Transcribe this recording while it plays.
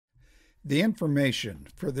The information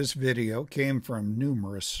for this video came from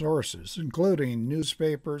numerous sources, including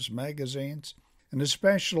newspapers, magazines, and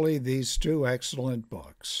especially these two excellent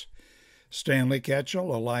books. Stanley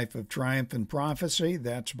Ketchel, A Life of Triumph and Prophecy,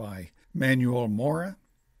 that's by Manuel Mora,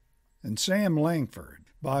 and Sam Langford,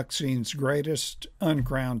 Boxing's Greatest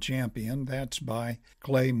Uncrowned Champion, that's by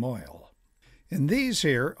Clay Moyle. And these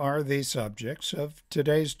here are the subjects of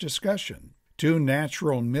today's discussion. Two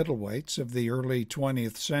natural middleweights of the early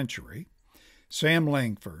 20th century, Sam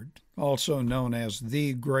Langford, also known as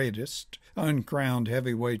the greatest uncrowned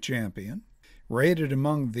heavyweight champion, rated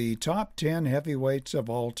among the top 10 heavyweights of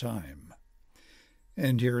all time.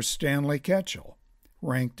 And here's Stanley Ketchel,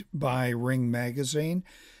 ranked by Ring Magazine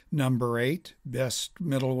number 8, best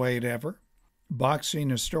middleweight ever. Boxing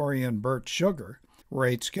historian Bert Sugar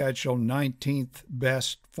rates Ketchel 19th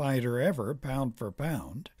best fighter ever, pound for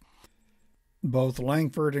pound. Both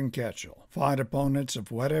Langford and Ketchel fought opponents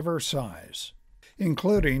of whatever size,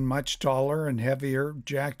 including much taller and heavier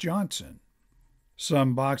Jack Johnson.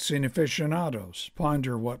 Some boxing aficionados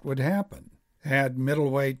ponder what would happen had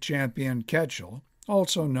middleweight champion Ketchel,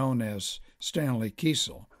 also known as Stanley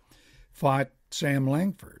Ketchel, fought Sam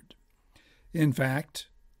Langford. In fact,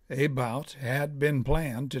 a bout had been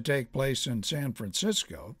planned to take place in San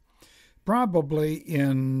Francisco, probably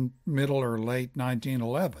in middle or late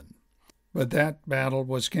 1911. But that battle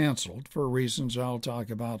was canceled for reasons I'll talk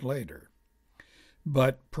about later.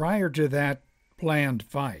 But prior to that planned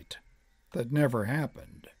fight that never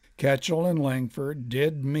happened, Ketchel and Langford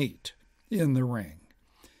did meet in the ring.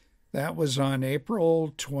 That was on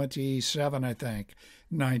April 27,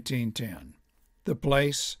 1910. The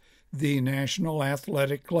place, the National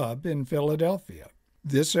Athletic Club in Philadelphia.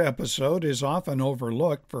 This episode is often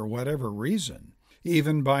overlooked for whatever reason,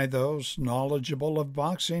 even by those knowledgeable of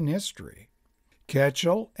boxing history.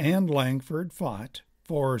 Ketchel and Langford fought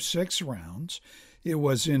for 6 rounds. It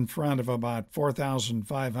was in front of about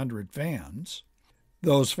 4,500 fans.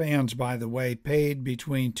 Those fans, by the way, paid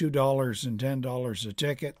between $2 and $10 a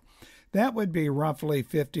ticket. That would be roughly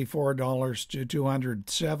 $54 to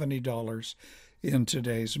 $270 in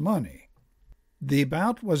today's money. The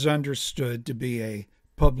bout was understood to be a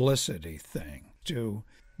publicity thing, to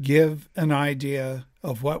give an idea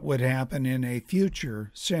of what would happen in a future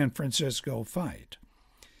San Francisco fight.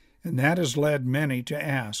 And that has led many to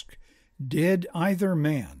ask, did either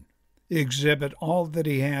man exhibit all that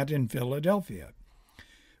he had in Philadelphia?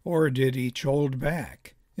 Or did each hold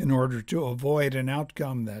back in order to avoid an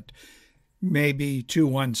outcome that may be too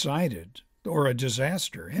one-sided or a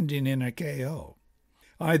disaster ending in a KO?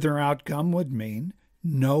 Either outcome would mean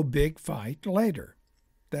no big fight later.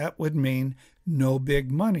 That would mean no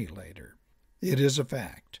big money later. It is a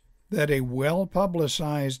fact that a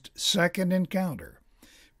well-publicized second encounter,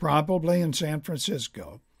 probably in San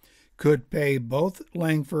Francisco, could pay both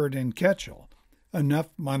Langford and Ketchel enough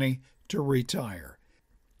money to retire.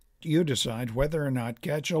 You decide whether or not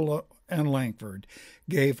Ketchel and Langford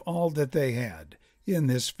gave all that they had in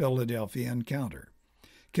this Philadelphia encounter.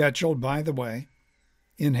 Ketchel, by the way,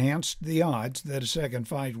 enhanced the odds that a second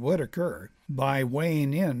fight would occur by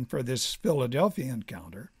weighing in for this Philadelphia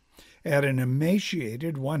encounter at an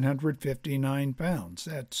emaciated 159 pounds.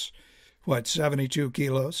 That's, 72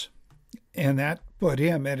 kilos? And that put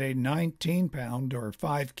him at a 19-pound or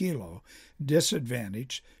 5-kilo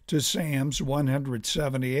disadvantage to Sam's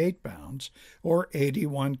 178 pounds or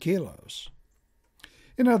 81 kilos.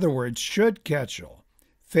 In other words, should Ketchel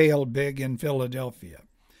fail big in Philadelphia,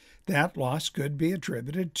 that loss could be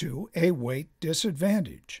attributed to a weight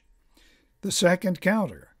disadvantage. The second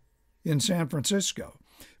counter in San Francisco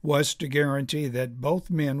was to guarantee that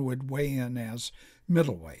both men would weigh in as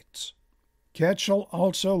middleweights. Ketchel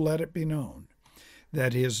also let it be known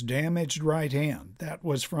that his damaged right hand, that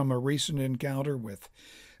was from a recent encounter with,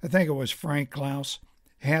 I think it was Frank Klaus,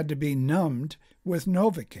 had to be numbed with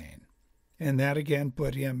Novocaine, and that again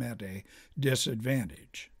put him at a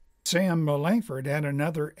disadvantage. Sam Langford had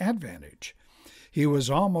another advantage. He was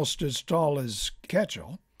almost as tall as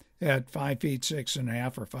Ketchel at 5 feet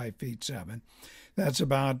 6.5 or 5 feet 7. That's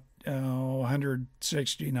about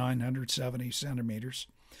 169, 170 centimeters.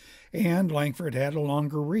 And Langford had a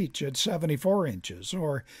longer reach at 74 inches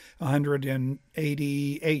or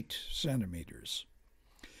 188 centimeters.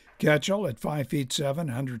 Ketchel at 5 feet 7,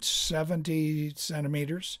 170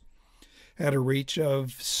 centimeters, had a reach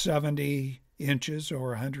of 70 inches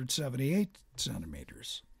or 178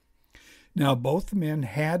 centimeters. Now, both men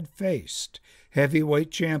had faced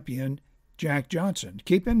heavyweight champion Jack Johnson.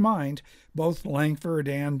 Keep in mind, both Langford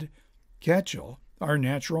and Ketchel are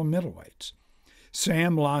natural middleweights.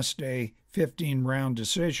 Sam lost a 15-round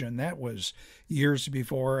decision. That was years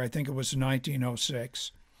before. I think it was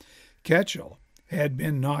 1906. Ketchel had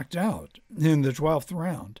been knocked out in the 12th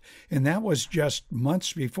round, and that was just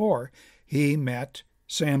months before he met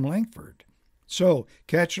Sam Langford. So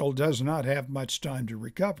Ketchel does not have much time to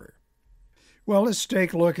recover. Well, let's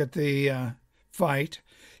take a look at the fight.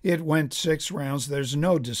 It went 6 rounds. There's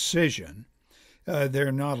no decision.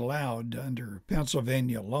 They're not allowed under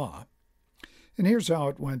Pennsylvania law. And here's how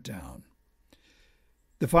it went down.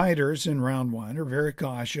 The fighters in round 1 are very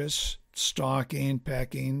cautious, stalking,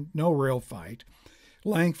 pecking, no real fight.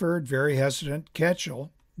 Langford, very hesitant. Ketchel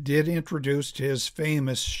did introduce his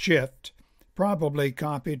famous shift, probably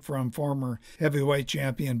copied from former heavyweight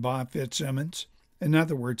champion Bob Fitzsimmons. In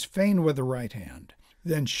other words, feign with the right hand,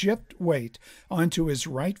 then shift weight onto his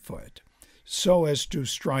right foot so as to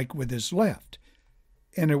strike with his left.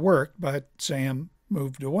 And it worked, but Sam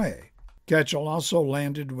moved away. Ketchel also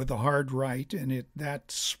landed with a hard right, and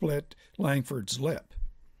that split Langford's lip.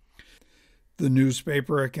 The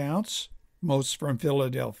newspaper accounts, most from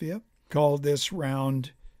Philadelphia, called this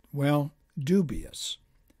round, well, dubious.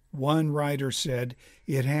 One writer said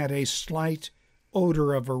it had a slight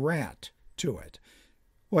odor of a rat to it.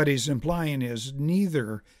 What he's implying is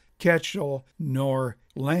neither Ketchel nor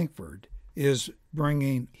Langford is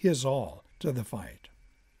bringing his all to the fight.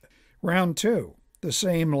 Round 2, the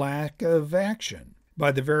same lack of action.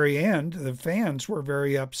 By the very end, the fans were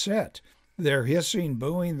very upset. They're hissing,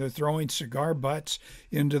 booing, they're throwing cigar butts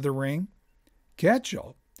into the ring.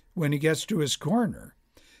 Ketchel, when he gets to his corner,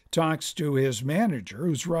 talks to his manager,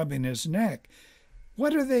 who's rubbing his neck.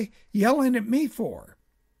 "What are they yelling at me for?"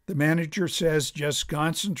 The manager says, "Just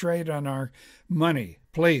concentrate on our money.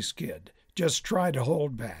 Please, kid. Just try to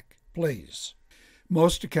hold back. Please."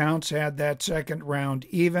 Most accounts had that second round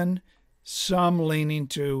even, some leaning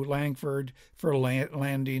to Langford for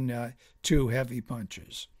landing 2 heavy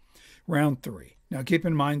punches. Round 3. Now keep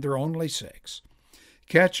in mind there are only 6.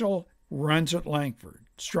 Ketchel runs at Langford,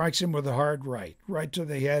 strikes him with a hard right to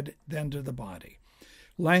the head, then to the body.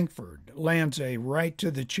 Langford lands a right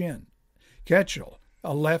to the chin. Ketchel,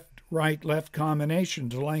 a left-right-left combination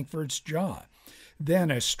to Langford's jaw,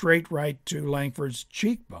 then a straight right to Langford's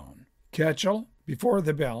cheekbone. Ketchel, before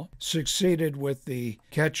the bell, succeeded with the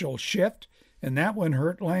Ketchel shift, and that one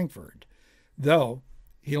hurt Langford, though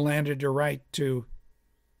he landed a right to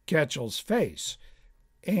Ketchel's face,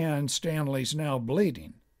 and Stanley's now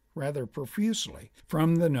bleeding rather profusely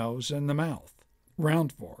from the nose and the mouth.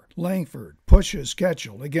 Round 4. Langford pushes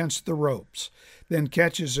Ketchel against the ropes, then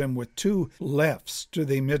catches him with 2 lefts to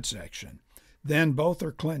the midsection. Then both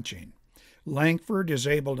are clinching. Langford is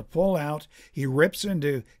able to pull out. He rips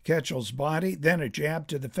into Ketchel's body, then a jab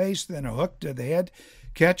to the face, then a hook to the head.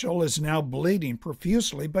 Ketchel is now bleeding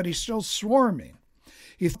profusely, but he's still swarming.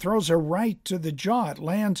 He throws a right to the jaw. It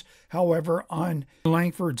lands, however, on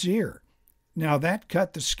Langford's ear. Now that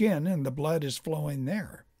cut the skin, and the blood is flowing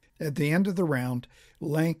there. At the end of the round,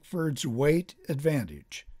 Langford's weight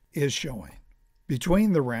advantage is showing.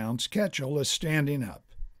 Between the rounds, Ketchel is standing up.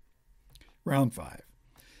 Round 5.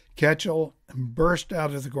 Ketchel burst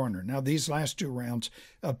out of the corner. Now these last 2 rounds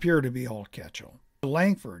appear to be all Ketchel.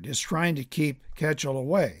 Langford is trying to keep Ketchel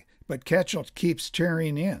away, but Ketchel keeps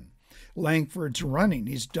tearing in. Langford's running.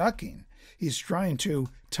 He's ducking. He's trying to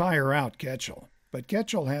tire out Ketchel, but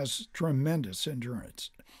Ketchel has tremendous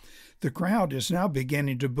endurance. The crowd is now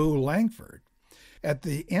beginning to boo Langford. At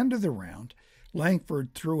the end of the round,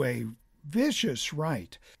 Langford threw a vicious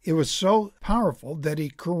right. It was so powerful that he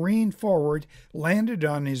careened forward, landed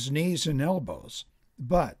on his knees and elbows.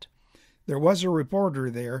 But there was a reporter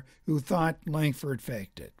there who thought Langford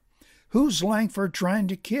faked it. "Who's Langford trying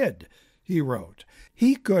to kid?" he wrote.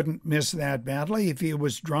 "He couldn't miss that badly if he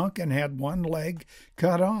was drunk and had one leg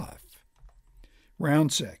cut off."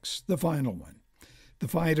 Round 6, the final one. The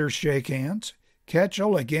fighters shake hands.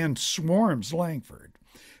 Ketchel again swarms Langford.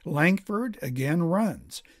 Langford again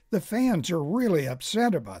runs. The fans are really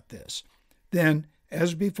upset about this. Then,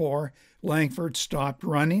 as before, Langford stopped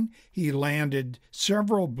running. He landed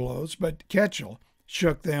several blows, but Ketchel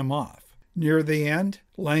shook them off. Near the end,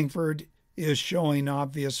 Langford is showing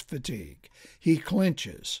obvious fatigue. He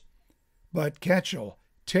clinches, but Ketchel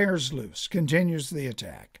tears loose, continues the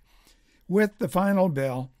attack. With the final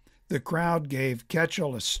bell, the crowd gave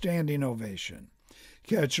Ketchel a standing ovation.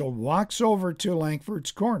 Ketchel walks over to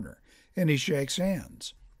Langford's corner, and he shakes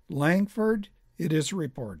hands. Langford, it is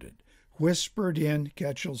reported, whispered in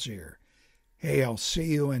Ketchel's ear, "Hey, I'll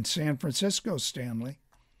see you in San Francisco, Stanley."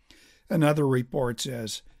 Another report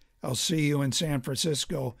says, "I'll see you in San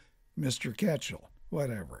Francisco, Mr. Ketchel,"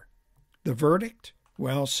 whatever. The verdict?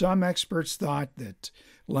 Well, some experts thought that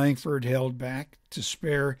Langford held back to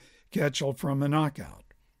spare Ketchel from a knockout.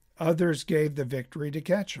 Others gave the victory to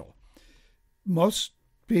Ketchel. Most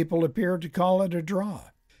people appeared to call it a draw.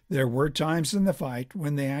 There were times in the fight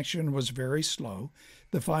when the action was very slow.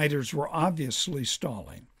 The fighters were obviously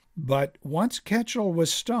stalling. But once Ketchel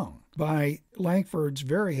was stung by Langford's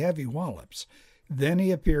very heavy wallops, then he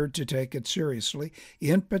appeared to take it seriously,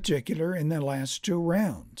 in particular in the last 2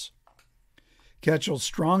 rounds. Ketchel's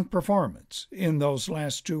strong performance in those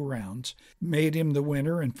last 2 rounds made him the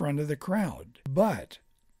winner in front of the crowd. But,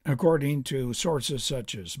 according to sources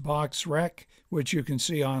such as BoxRec, which you can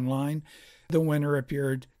see online, the winner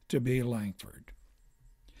appeared to be Langford.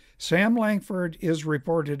 Sam Langford is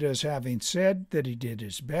reported as having said that he did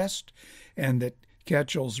his best and that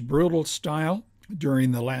Ketchel's brutal style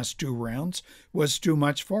during the last 2 rounds was too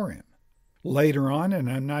much for him. Later on, and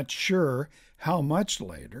I'm not sure how much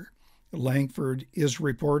later, Langford is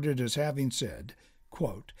reported as having said,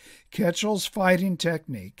 quote, "Ketchel's fighting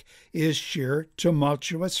technique is sheer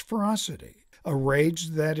tumultuous ferocity, a rage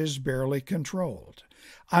that is barely controlled.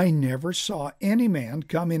 I never saw any man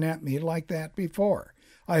coming at me like that before.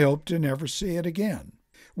 I hope to never see it again."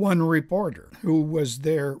 One reporter, who was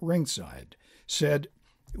there ringside, said,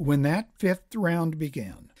 "When that 5th round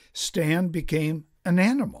began, Stan became an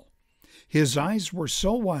animal. His eyes were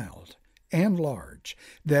so wild and large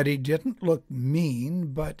that he didn't look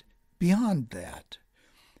mean, but beyond that.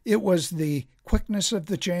 It was the quickness of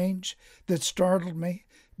the change that startled me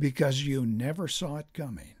because you never saw it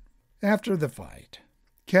coming." After the fight,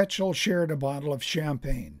 Ketchel shared a bottle of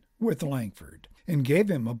champagne with Langford and gave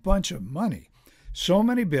him a bunch of money. So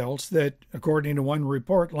many bills that, according to one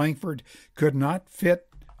report, Langford could not fit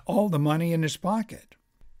all the money in his pocket.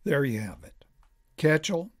 There you have it.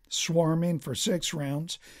 Ketchel swarming for 6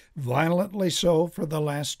 rounds, violently so for the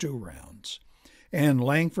last 2 rounds, and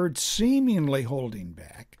Langford seemingly holding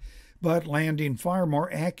back, but landing far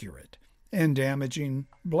more accurate and damaging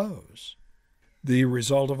blows. The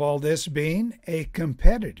result of all this being a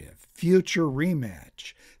competitive future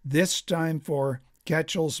rematch, this time for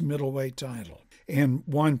Ketchel's middleweight title, and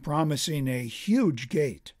one promising a huge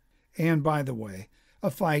gate, and, by the way,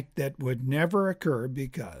 a fight that would never occur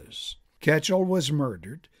because Ketchel was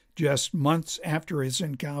murdered just months after his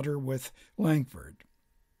encounter with Langford.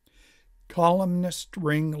 Columnist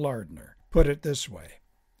Ring Lardner put it this way,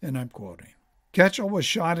 and I'm quoting, "Ketchel was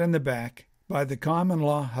shot in the back by the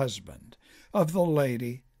common-law husband of the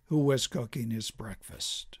lady who was cooking his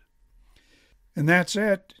breakfast." And that's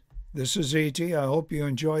it. This is E.T. I hope you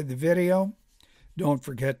enjoyed the video. Don't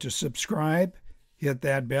forget to subscribe. Hit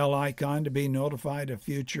that bell icon to be notified of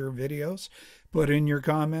future videos. Put in your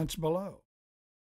comments below.